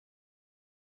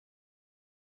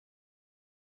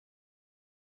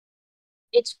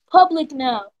It's public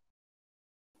now.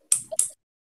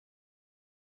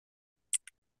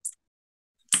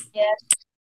 Yes.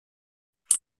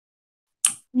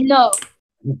 No.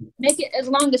 Make it as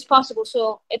long as possible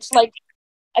so it's like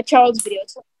a child's video.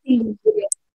 It's like a Penguin's video.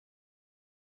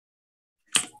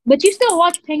 But you still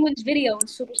watch Penguin's video in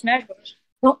Super Smash Bros.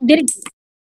 No, didn't you?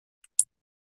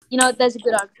 You know, that's a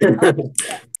good argument.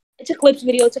 Yeah. It's a clips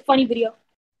video. It's a funny video.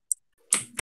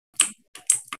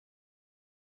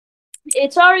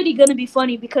 It's already gonna be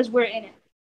funny because we're in it.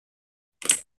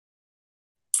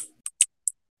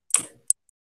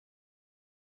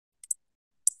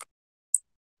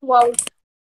 Well,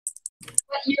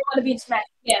 you don't want to be in Smash.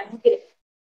 Yeah, I get it.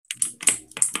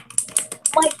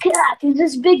 My cat is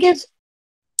as big as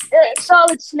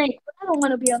Solid Snake, but I don't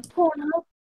want to be on Pornhub.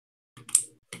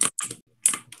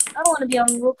 I don't want to be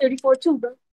on Rule 34 too,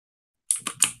 bro.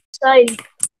 Sorry.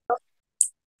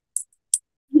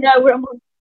 Yeah, we're on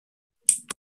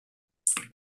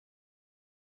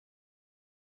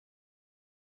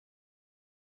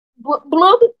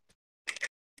Blob.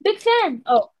 Big fan.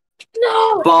 Oh.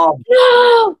 No! Bob.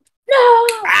 No! No!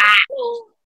 No!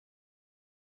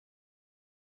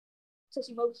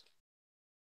 Sissy mogus.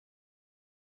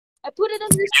 I put it in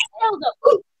this tail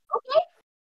though. Okay?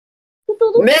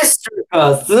 Cthulhu. Mr.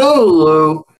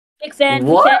 Cthulhu. Big fan.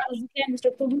 What? Big fan,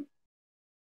 Mr. Cthulhu.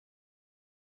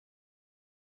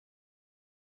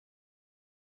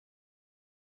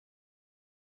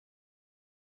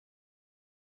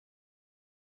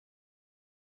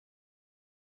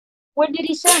 Where did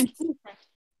he send?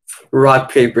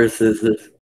 Rock, paper, scissors.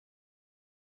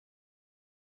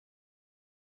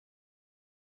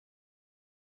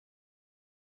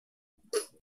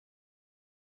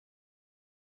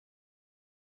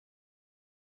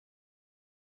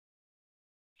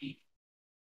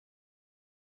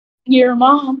 Your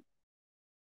mom.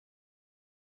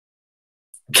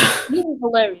 This is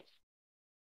hilarious.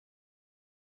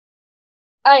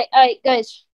 I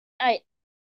guys. I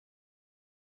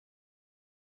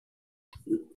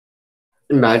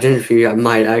Imagine if you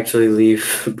might actually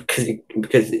leave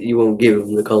because you won't give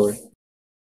him the color.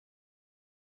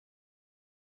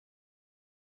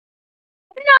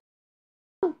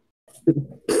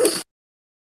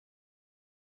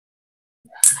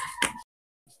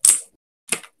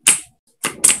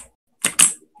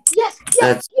 yes,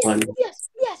 That's fun. yes.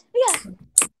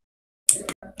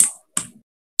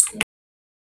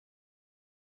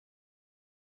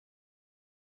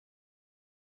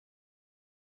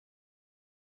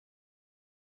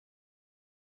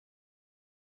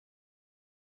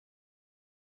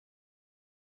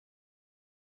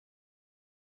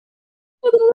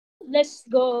 Let's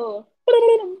go.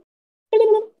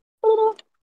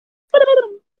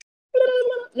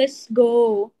 Let's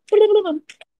go.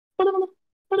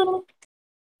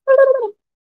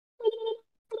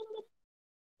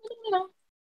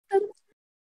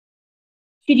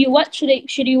 Should you what?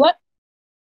 Should you what?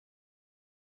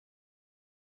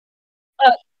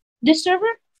 Uh, this server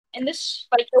and this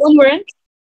like the one we're in.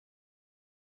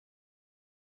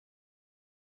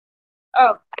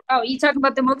 Oh, oh, you talking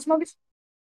about the mogus?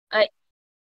 I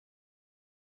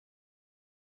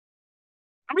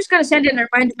I'm just gonna send it in our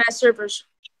random ass servers.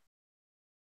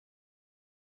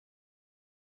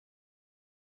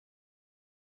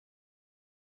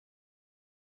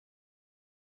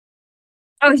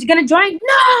 Oh, he's gonna join?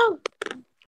 No!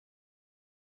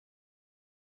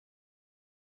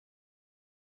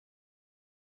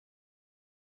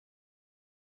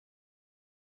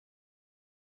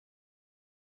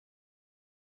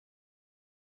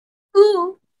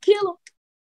 Ooh, kill him.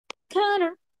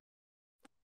 Counter.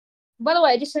 By the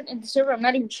way, I just sent in the server. I'm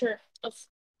not even sure if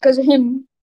because of him.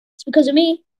 It's because of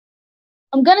me.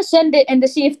 I'm gonna send it in the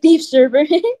Sea of Thieves server.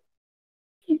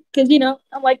 Because, you know,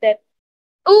 I'm like that.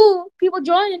 Ooh, people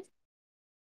joining.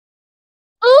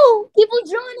 Ooh, people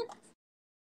joining.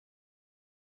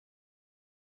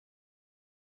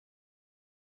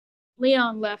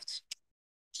 Leon left.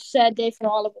 Sad day for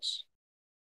all of us.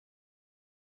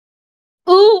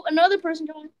 Ooh, another person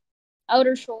joined.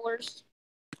 Outer Shoulders.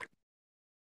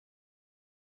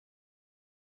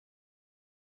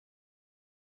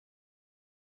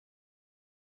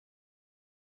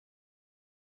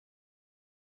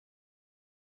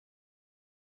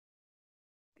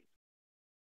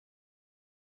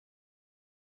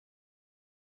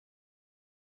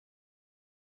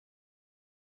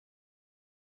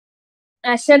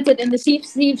 I sent it in the Sea of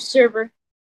Thieves server.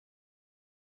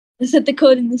 I sent the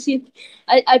code in the Sea.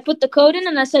 I put the code in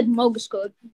and I said Mogus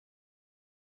code.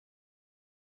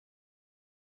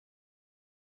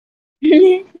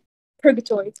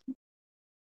 Purgatory.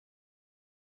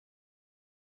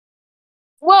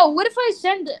 Whoa, what if I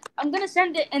send it? I'm gonna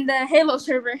send it in the Halo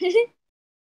server.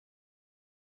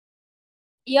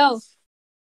 Yo.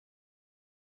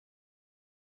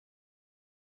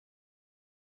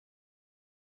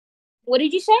 What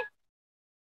did you say?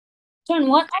 Turn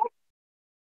what off?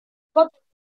 But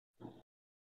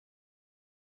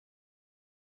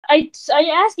I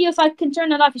asked you if I can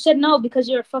turn it off. You said no because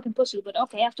you're a fucking pussy. But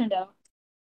okay, I've turned it off.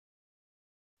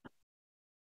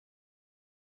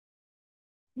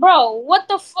 Bro, what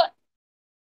the fuck?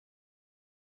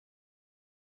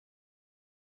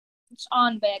 It's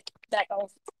on back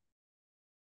off.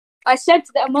 I sent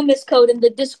the Among Us code in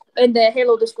the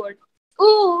Halo Discord.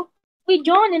 Ooh, we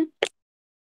joining.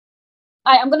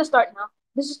 I'm gonna start now.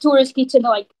 This is too risky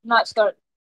to not start.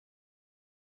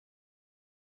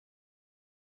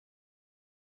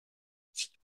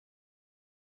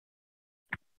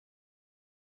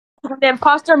 The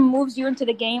imposter moves you into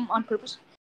the game on purpose.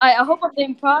 I hope I'm the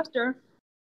imposter.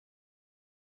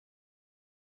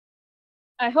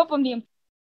 I hope I'm the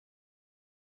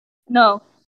no.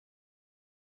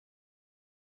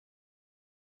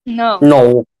 No.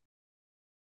 No.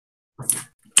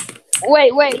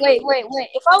 Wait.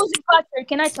 If I was imposter,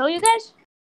 can I tell you guys?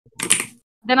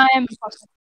 Then I am imposter.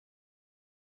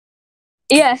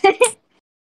 Yeah.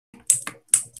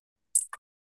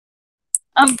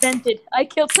 I'm vented. I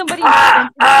killed somebody.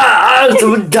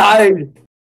 Someone died.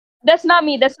 That's not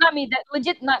me. That's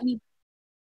legit not me.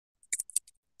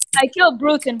 I killed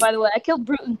Bruton, by the way. I killed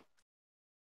Bruton.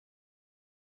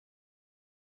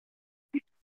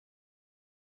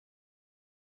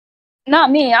 Not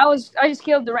me. I just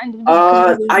killed the random dude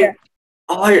because he was there.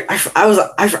 I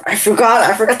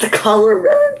forgot the color,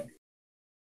 man.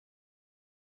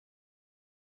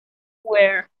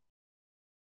 Where?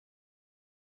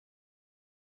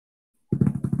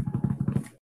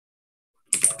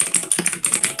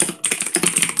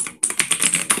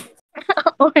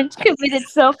 Orange committed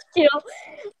self-kill.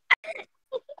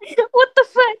 What the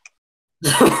fuck?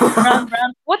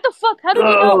 Brown. What the fuck? How did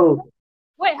he know?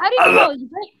 Wait, how did he know?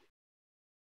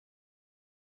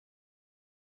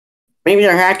 Maybe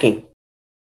they're hacking.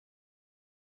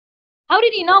 How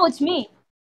did he know it's me?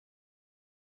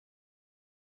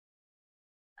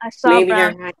 I saw Maybe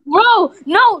Brown. they're hacking. Bro,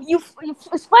 no, you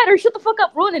spider, shut the fuck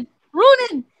up, Ronan,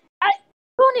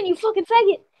 you fucking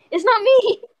faggot. It's not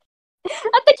me.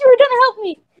 I thought you were gonna help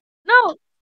me.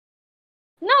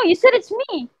 No, you said it's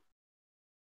me.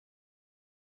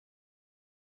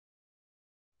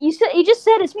 You just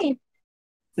said it's me.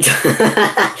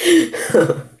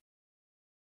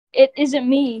 It isn't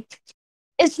me.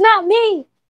 It's not me.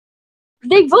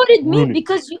 They voted me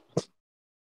because you.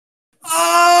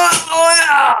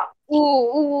 Yeah.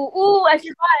 Ooh! I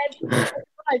survived.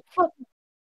 Fuck.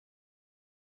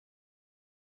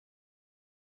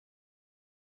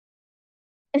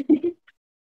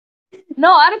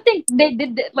 No, I don't think they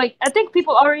did that. Like, I think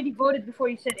people already voted before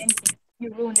you said anything.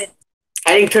 You ruined it.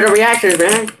 Heading to the reactors,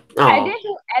 man. I did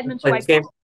do admin swipe.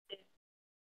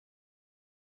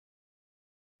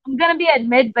 I'm gonna be at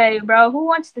mid bay, bro. Who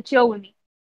wants to chill with me?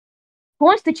 Who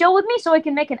wants to chill with me so I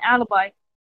can make an alibi?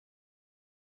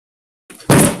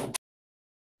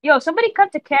 Yo, somebody come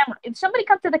to camera. If somebody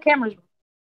come to the cameras,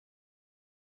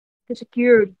 to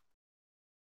security.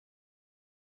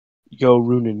 Yo,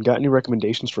 Runin, got any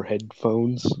recommendations for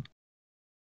headphones?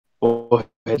 Or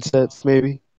headsets,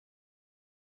 maybe?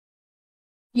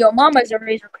 Yo, Mama's a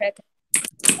razor crack.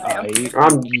 You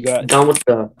got done with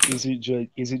the.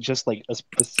 Is it just like a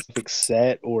specific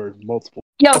set or multiple?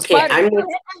 Yo, Okay, Spider, I'm hit with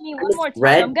me one more time.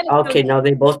 Red. I'm gonna Okay, now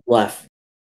they both left.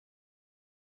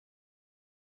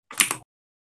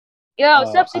 Yo,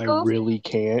 I really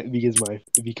can't because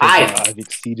I've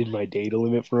exceeded my data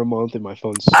limit for a month and my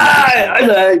phone's super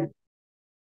slow.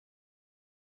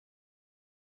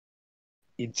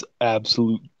 It's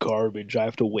absolute garbage. I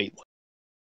have to wait like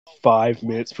 5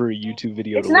 minutes for a YouTube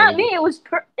video. It's not me. It was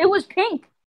Pink.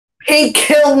 Pink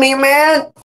killed me,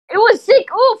 man. It was Sick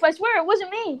Oof. I swear it wasn't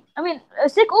me. I mean,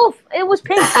 Sick Oof. It was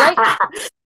Pink, right?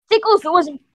 Sick Oof. It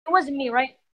wasn't me,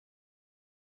 right?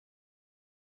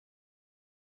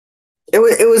 It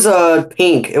was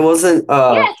Pink. It wasn't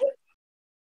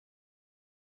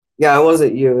Yeah, it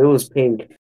wasn't you. It was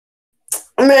Pink.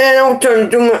 Man, I'm trying to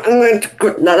do my.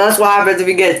 That's what happens if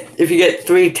you get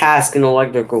 3 tasks in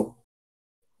electrical.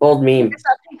 Old meme. That's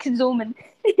not Pink zooming.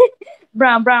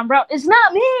 Brown. It's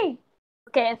not me.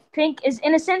 Okay, if Pink is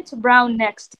innocent, Brown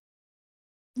next.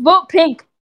 Vote Pink.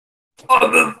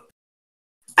 I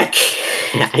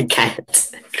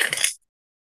can't.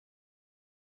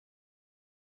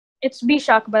 It's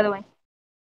B-Shock, by the way.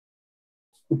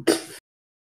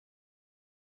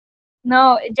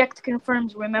 No, eject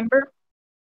confirms, remember?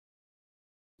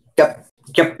 Yep.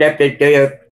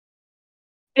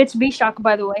 It's B-Shock,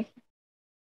 by the way.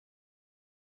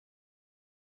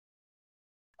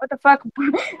 What the fuck?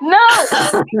 No!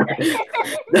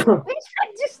 No. B-Shock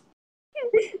just...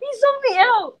 He sold me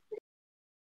out!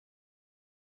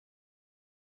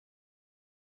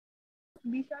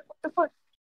 B-Shock, what the fuck?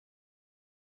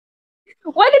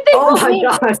 Why did they Oh vote my me?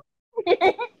 god.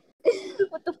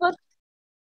 What the fuck?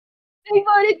 They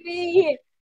voted me!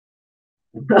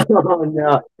 Oh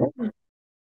no.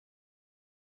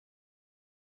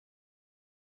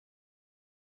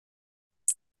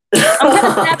 I'm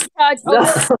gonna sabotage.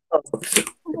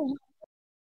 No.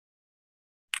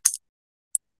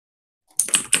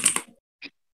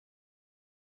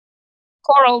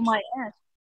 Coral my ass.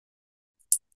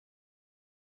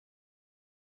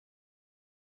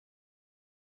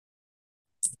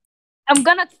 I'm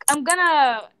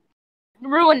gonna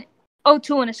ruin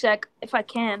O2 in a sec if I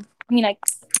can. I mean,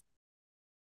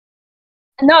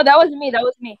 no, that wasn't me. That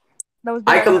was me. That was.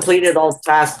 I completed all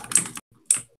tasks.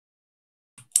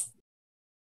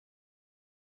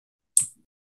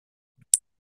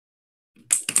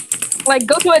 Like,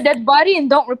 go to a dead body and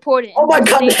don't report it. Oh my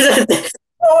god. Oh my gosh.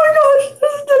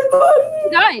 This is dead body. He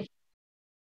died.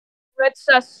 Red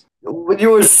sus. When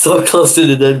you were so close to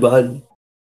the dead body.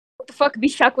 What the fuck,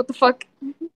 B-Shock? What the fuck?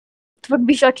 What the fuck,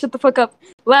 B-Shock? Shut the fuck up.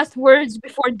 Last words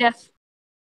before death.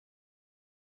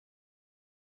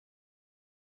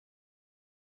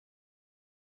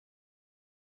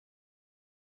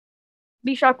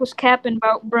 B-Shock was capping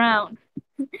about Brown.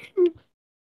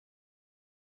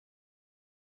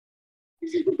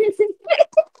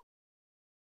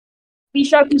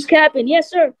 B-Shock was capping. Yes,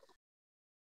 sir.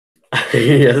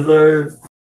 Yes, sir.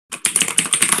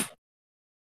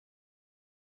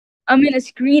 I'm in a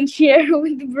screen share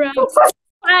with the Brown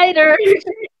spider.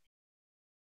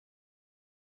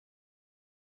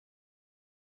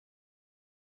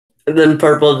 And then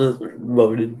purple just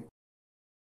voted.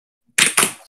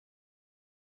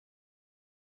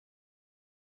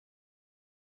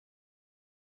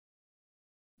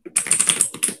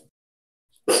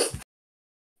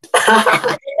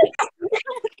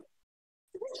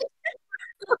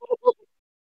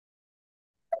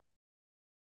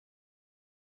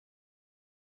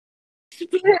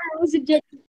 Was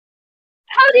ejected.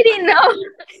 How did he know?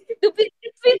 Do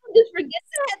people just forget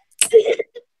that?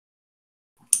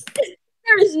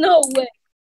 There is no way.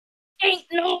 Ain't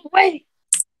no way.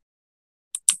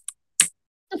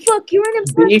 The fuck, you're an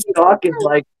imposter. B-Shock is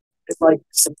like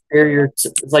superior. It's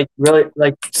like really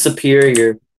like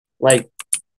superior. Like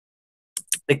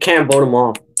they can't vote him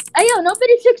off. Hey, yo,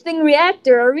 nobody's fixing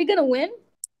reactor. Are we gonna win?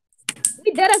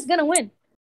 We deadass gonna win.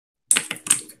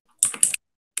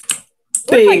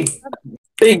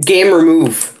 Big gamer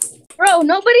move. Bro,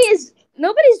 nobody's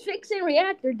fixing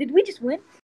reactor. Did we just win?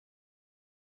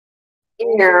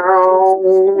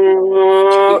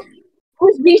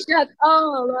 Who's B-Shock?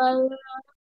 Oh,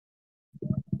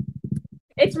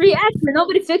 it's reactor.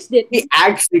 Nobody fixed it. He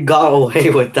actually got away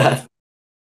with that.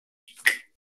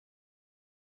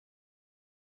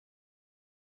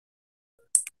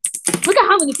 Look at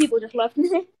how many people just left.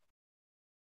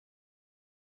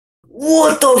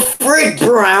 What the frick,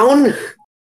 Brown?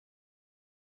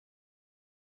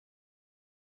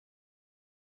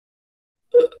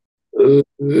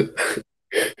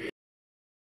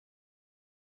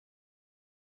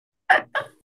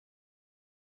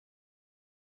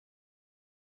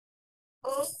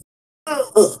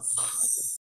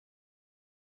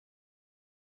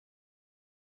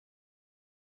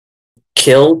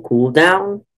 Kill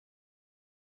cooldown?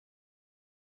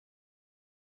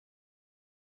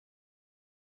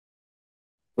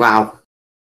 Wow.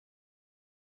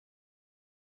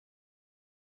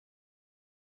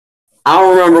 I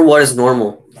don't remember what is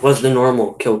normal. What's the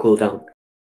normal kill cooldown?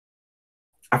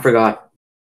 I forgot.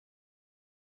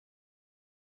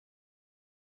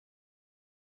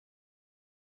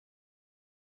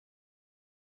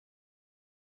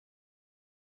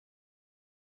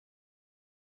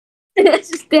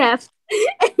 Staff.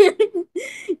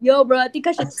 Yo, bro, I think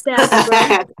I should staff you,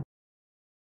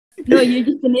 bro. No, you're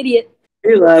just an idiot.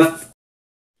 He left.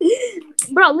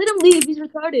 Bro, let him leave. He's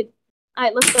retarded.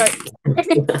 Alright, let's start.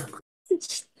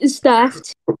 It's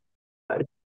staffed.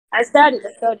 I started.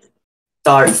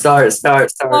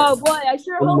 Start. Oh boy, I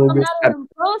sure hope I'm not an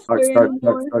imposter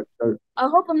anymore. Start. I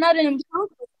hope I'm not an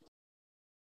imposter.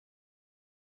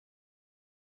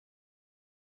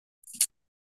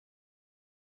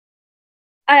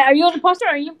 Are you an imposter?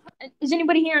 Is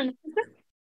anybody here an imposter?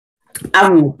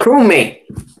 I'm crewmate.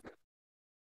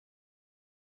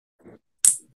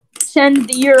 Send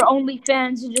your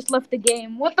OnlyFans and just left the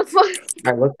game. What the fuck?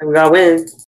 Alright, looks like we gotta win.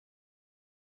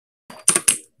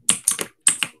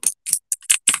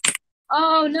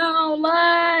 Oh no,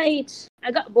 lights!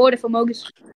 I got bored of a mogus.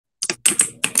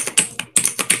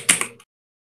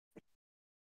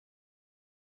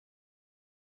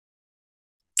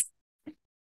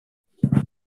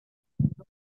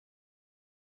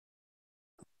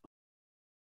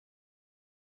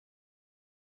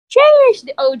 Cherish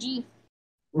the OG.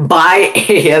 Buy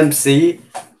AMC.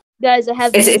 Guys, I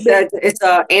have It's this it's bit. a it's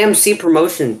a AMC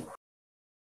promotion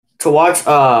to watch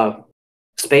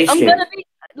Space I'm Jam. gonna be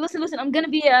listen, I'm gonna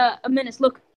be a menace.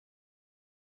 Look.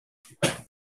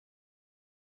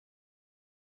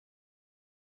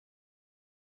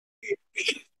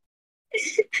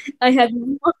 I have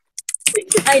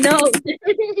I know.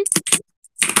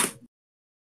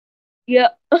 Yeah.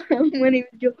 My name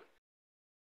is Joe.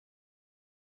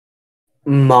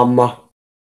 Mama.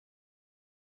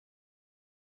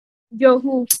 Joe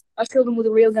who? I killed him with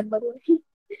a real gun, by the way.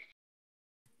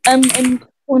 I'm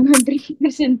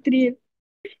 100% real.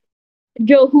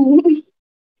 Joe who?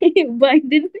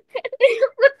 Biden.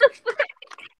 What the fuck?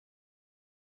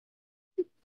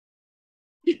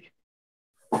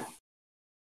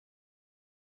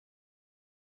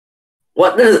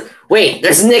 What the? Wait,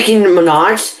 there's Nicki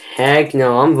Minaj? Heck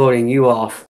no, I'm voting you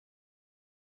off.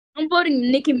 I'm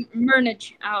voting Nicki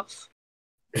Minaj off.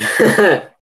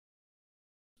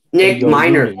 Nick Yo,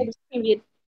 Minor. Looney,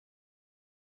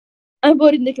 I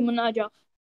voted Nicki Minaj off.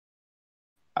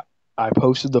 I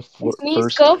posted the It's me,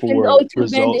 first Skoof, and four O2 Bandit.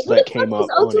 results Who that the fuck came is up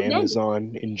on O2 Bandit?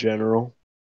 Amazon in general.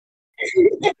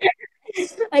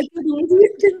 I put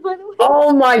LinkedIn, by the way.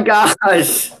 Oh my gosh.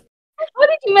 How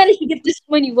did you manage to get this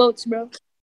many votes, bro?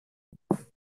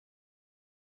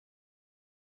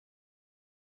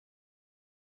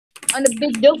 On the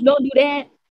big dope, don't do that.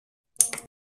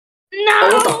 Oh,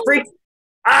 what the No! freak?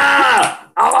 Ah!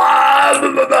 Ah!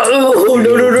 Oh, Hey,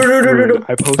 no, no, no, no, no, no, Loon, no.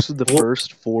 I posted the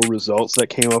first four results that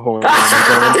came up on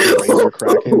Ah! Amazon for Razor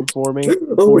Kraken for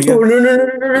Oh, you. no, no, no, no,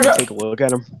 no, no, no. Take a look at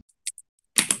them.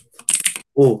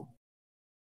 Oh.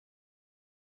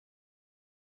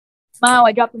 Wow,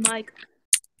 I dropped the mic.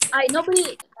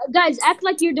 Nobody, guys, act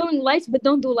like you're doing lights, but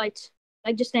don't do lights.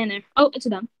 Like, just stand there. Oh, it's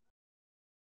done.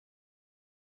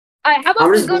 Alright, how about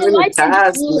I'm we just go to doing a lights and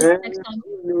task, do man. next time?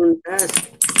 I'm doing a task.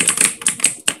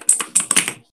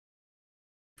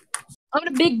 I'm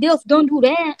the big deal. Don't do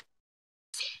that.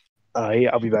 Yeah,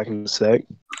 I'll be back in a sec.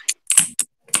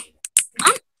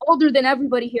 I'm older than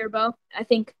everybody here, bro. I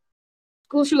think.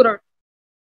 School shooter.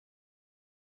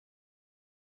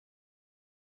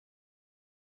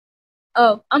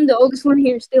 Oh, I'm the oldest one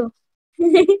here still.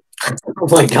 Oh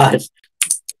my gosh.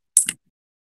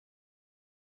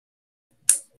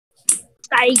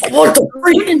 Like, What the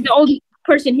freak? Ruben's the oldest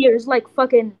person here is like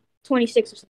fucking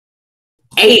 26 or something.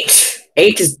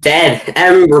 H is dead.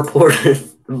 M reported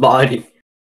the body.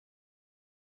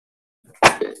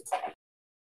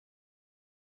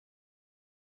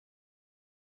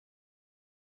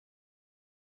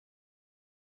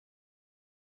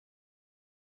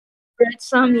 Red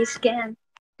saw me scam.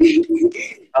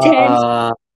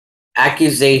 10.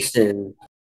 Accusation.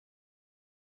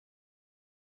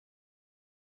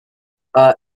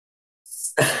 Uh,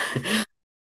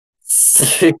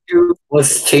 Siku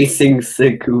was chasing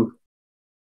Siku.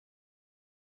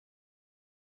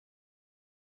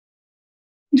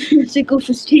 Sickle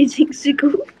was chasing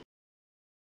Sickle.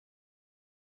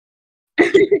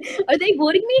 Are they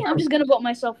voting me? I'm just gonna vote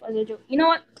myself as a joke. You know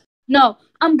what? No,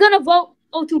 I'm gonna vote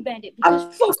O2 Bandit because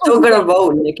I'm fuck still O2 gonna Bandit.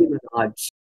 vote Nicki Minaj.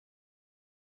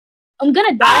 I'm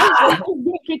gonna die, but I'll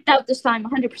get kicked out this time,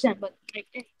 100%. But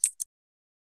like,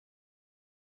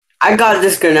 I got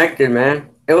disconnected, man.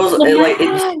 It was it, like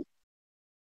it.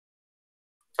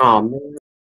 Oh man.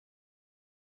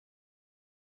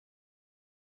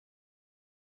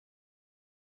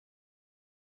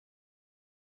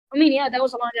 I mean, yeah, that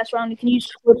was a long ass round. You can use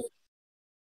Swift.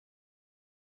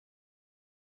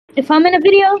 If I'm in a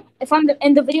video, if I'm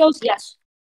in the videos, yes.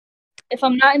 If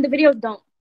I'm not in the videos, don't.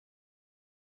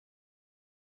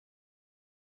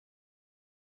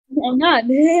 I'm not.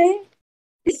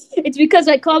 It's because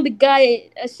I called the guy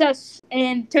a sus,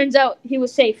 and turns out he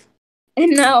was safe.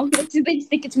 And now they just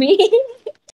think it's me.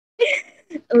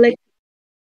 Like,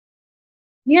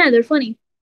 yeah, they're funny.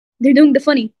 They're doing the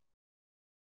funny.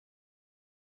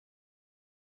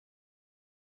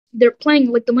 They're playing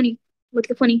like the money, like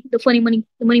the funny money,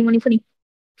 the money, money, funny,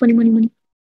 funny money, money,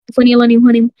 the funny money,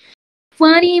 money,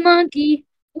 funny monkey.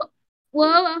 Whoa,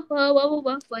 whoa, whoa, whoa,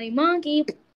 whoa, funny monkey,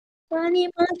 funny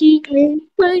monkey,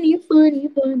 funny, funny,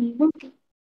 funny monkey.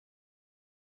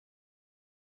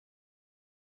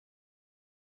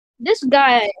 This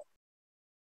guy,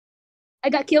 I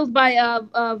got killed by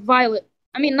Violet.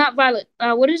 I mean, not Violet.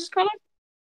 What is this color?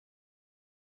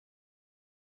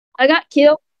 I got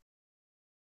killed.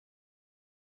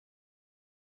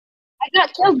 I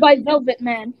got killed by Velvet,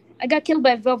 man. I got killed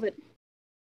by Velvet.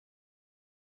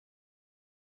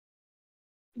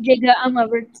 Jigga, I'm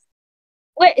over.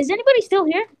 Wait, is anybody still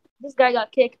here? This guy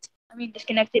got kicked. I mean,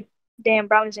 disconnected. Damn,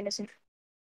 Brown is innocent.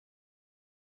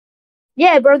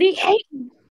 Yeah, bro, they hate me.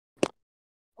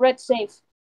 Red safe.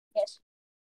 Yes.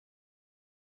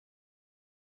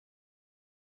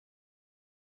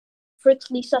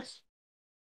 Fritzly sus.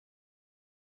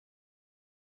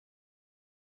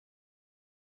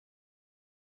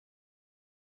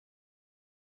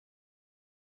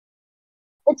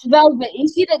 It's Velvet. You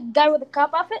see the guy with the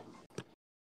cop outfit?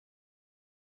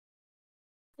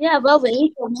 Yeah, Velvet.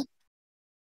 He told me.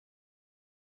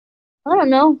 I don't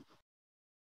know.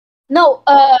 No,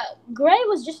 Gray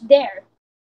was just there.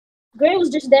 Gray was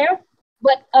just there,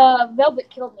 but Velvet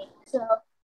killed me. So,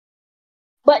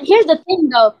 but here's the thing,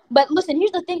 though. But listen,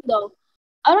 here's the thing, though.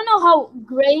 I don't know how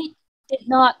Gray did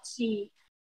not see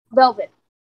Velvet,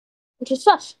 which is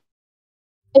sus.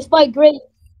 If by Gray,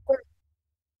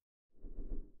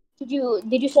 did you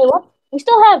say what? We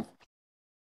still have.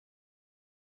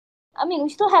 I mean, we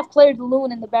still have Claire de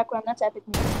Lune in the background. That's epic.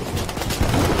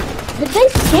 Did they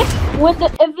skip when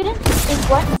the evidence is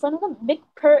right in front of them? Big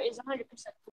Purr is 100%.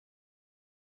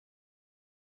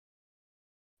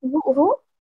 Who?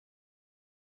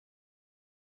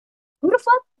 Who the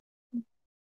fuck? I'm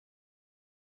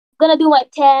gonna do my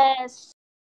test.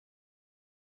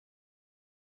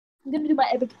 I'm gonna do my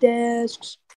epic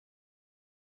tasks.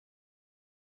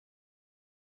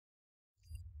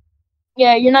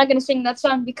 Yeah, you're not gonna sing that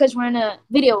song because we're in a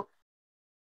video,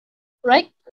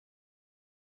 right?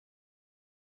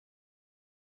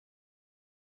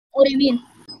 What do you mean?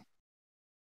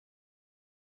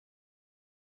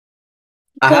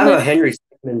 I have a Henry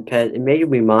Stickmin pet. It may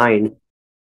be mine.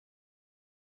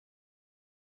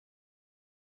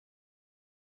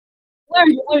 Where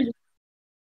is it? Where is it?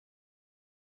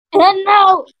 And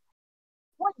now,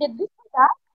 what did this that?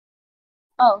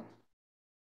 Oh,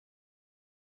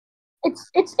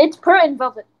 it's Per and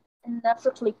Velvet and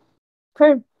Fritzly.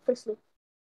 Per Fritzly.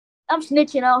 I'm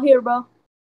snitching out here, bro.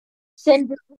 Send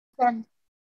your send.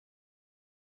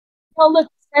 Oh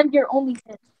look, send your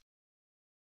OnlyFans.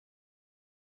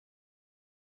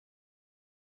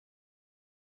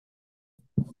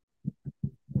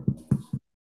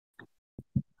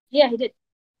 Yeah, he did.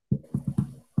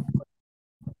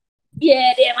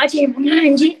 Yeah, damn, I changed my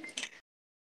mind, G.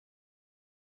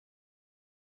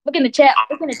 Look in the chat.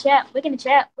 Look in the chat. Look in the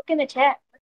chat. Look in the chat.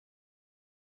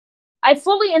 I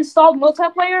fully installed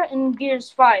multiplayer in Gears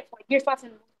 5. Like Gears 5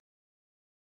 and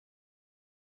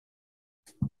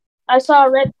I saw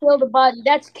a red kill the body.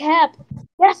 That's cap.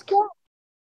 That's cap.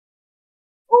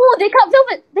 Oh, they caught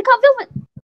Velvet. They caught Velvet.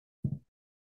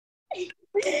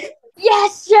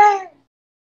 Yes, sir.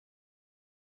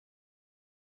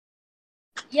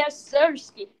 Yes, sir.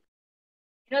 You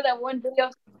know that one video?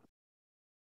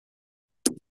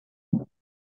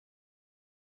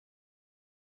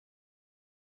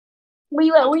 Where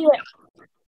you at? Where you at?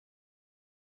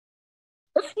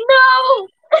 No!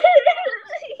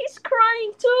 He's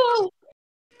crying too.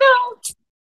 No.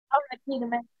 R.I.P. the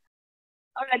man.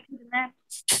 R.I.P. the man.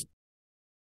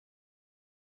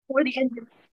 Where the engine?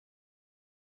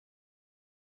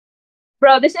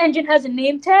 Bro, this engine has a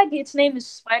name tag. Its name is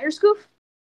Spider Skoof.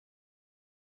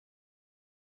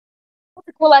 What's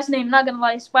the cool last name? Not gonna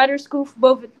lie. Spider Skoof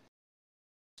Bovid.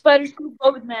 Spider Skoof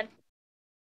Bovid, man.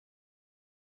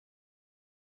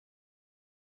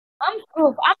 I'm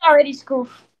Skoof. I'm already Skoof.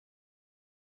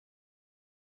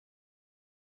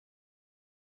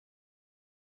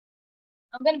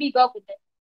 I'm gonna be Bovid then.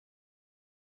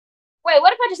 Wait,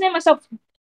 what if I just name myself?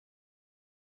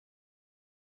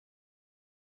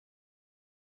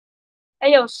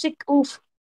 Hey yo, sick oof.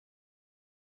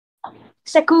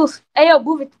 Sick oof. Hey yo,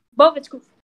 Bovid. Bovid Skoof.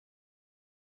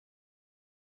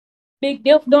 Big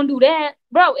Dilf, don't do that.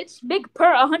 Bro, it's Big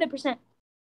Per 100%.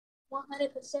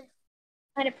 100%.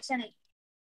 100%.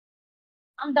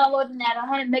 I'm downloading that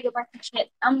 100 megabytes of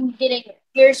shit. I'm getting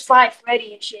Gears 5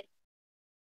 ready and shit.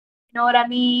 You know what I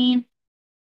mean?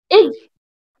 Is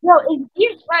is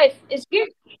Gears 5 is Gears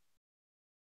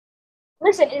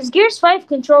listen, is Gears 5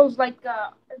 controls like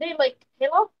are they like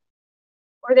Halo?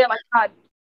 Or are they like COD?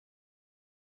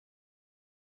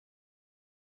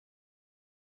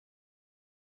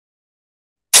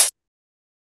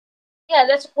 Yeah,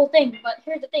 that's a cool thing. But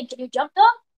here's the thing, can you jump though?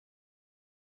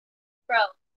 Bro.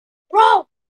 Bro!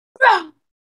 Bro!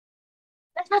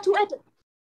 That's not too epic.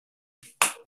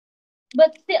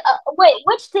 But wait,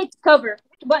 which takes cover?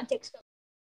 Which button takes cover?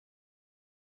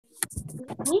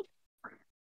 Me?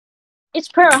 It's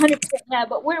per 100%, yeah,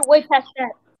 but we're way past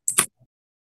that.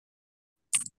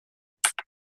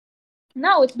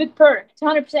 No, it's big per. It's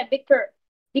 100% big per.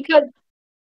 Because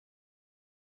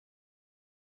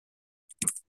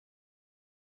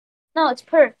no, it's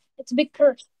per. It's big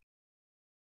per.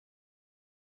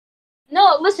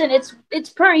 No, listen, it's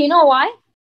per. You know why?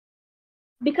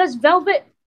 Because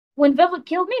when Velvet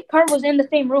killed me, Per was in the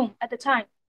same room at the time.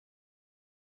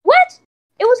 What?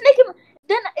 It was Nick.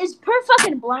 Then is Per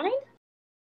fucking blind?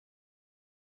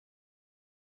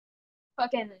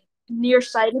 Fucking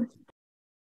nearsighted.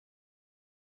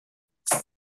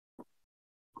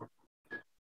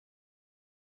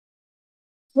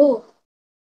 Who?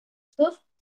 Skoof?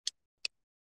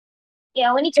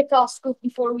 Yeah, we need to call Skoof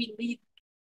before we leave.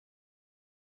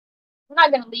 We're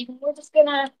not gonna leave him. We're just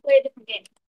gonna play a different game.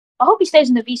 I hope he stays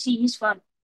in the VC. He's fun.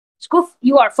 Skoof,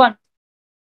 you are fun.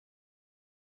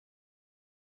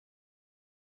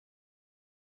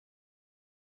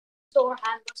 Store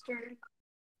handbuster.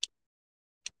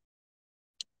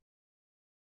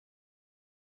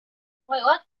 Wait,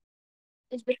 what?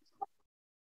 Is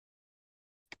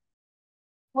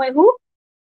Wait, who?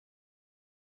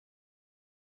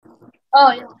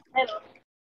 Oh, yeah. Hello.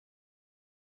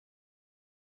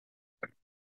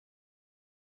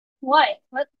 Why?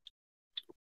 What?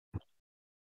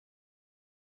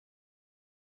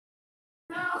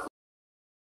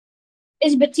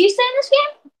 Is Batista in this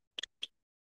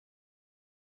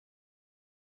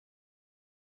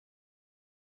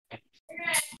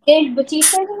game? Is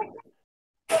Batista in it?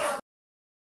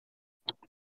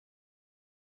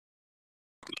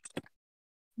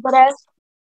 But